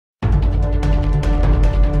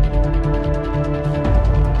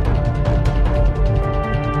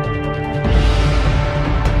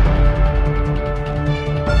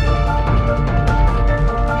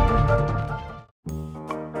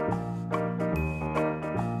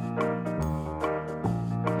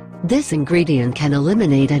This ingredient can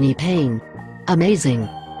eliminate any pain. Amazing!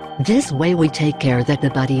 This way we take care that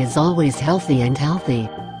the body is always healthy and healthy.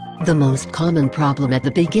 The most common problem at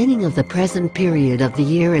the beginning of the present period of the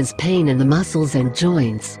year is pain in the muscles and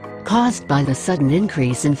joints, caused by the sudden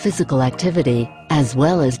increase in physical activity, as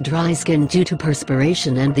well as dry skin due to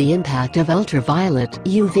perspiration and the impact of ultraviolet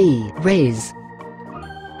 (UV) rays.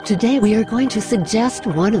 Today we are going to suggest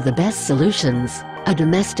one of the best solutions, a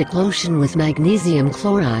domestic lotion with magnesium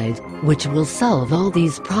chloride, which will solve all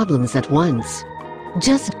these problems at once.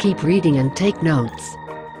 Just keep reading and take notes.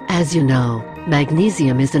 As you know,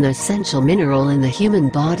 magnesium is an essential mineral in the human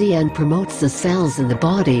body and promotes the cells in the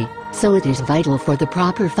body, so it is vital for the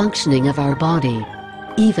proper functioning of our body.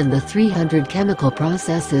 Even the 300 chemical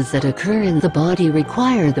processes that occur in the body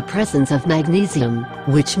require the presence of magnesium,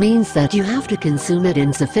 which means that you have to consume it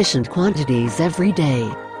in sufficient quantities every day.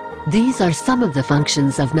 These are some of the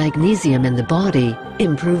functions of magnesium in the body: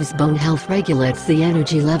 improves bone health, regulates the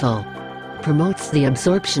energy level, promotes the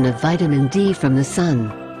absorption of vitamin D from the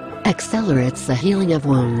sun, accelerates the healing of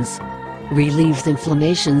wounds, relieves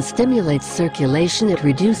inflammation, stimulates circulation, it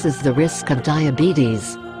reduces the risk of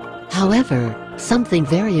diabetes. However, something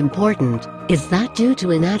very important is that due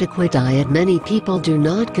to inadequate diet, many people do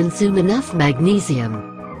not consume enough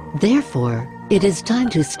magnesium. Therefore, it is time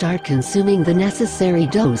to start consuming the necessary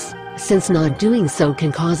dose, since not doing so can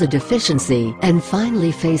cause a deficiency and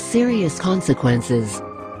finally face serious consequences.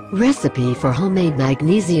 Recipe for homemade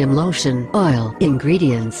magnesium lotion oil.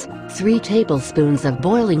 Ingredients: 3 tablespoons of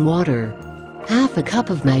boiling water, half a cup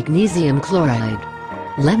of magnesium chloride,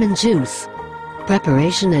 lemon juice.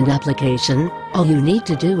 Preparation and application: all you need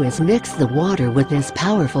to do is mix the water with this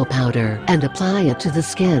powerful powder and apply it to the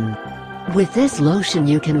skin. With this lotion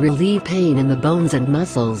you can relieve pain in the bones and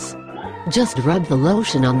muscles. Just rub the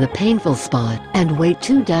lotion on the painful spot and wait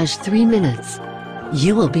 2-3 minutes.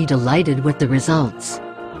 You will be delighted with the results.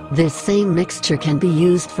 This same mixture can be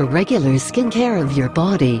used for regular skincare of your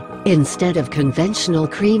body, instead of conventional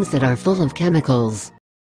creams that are full of chemicals.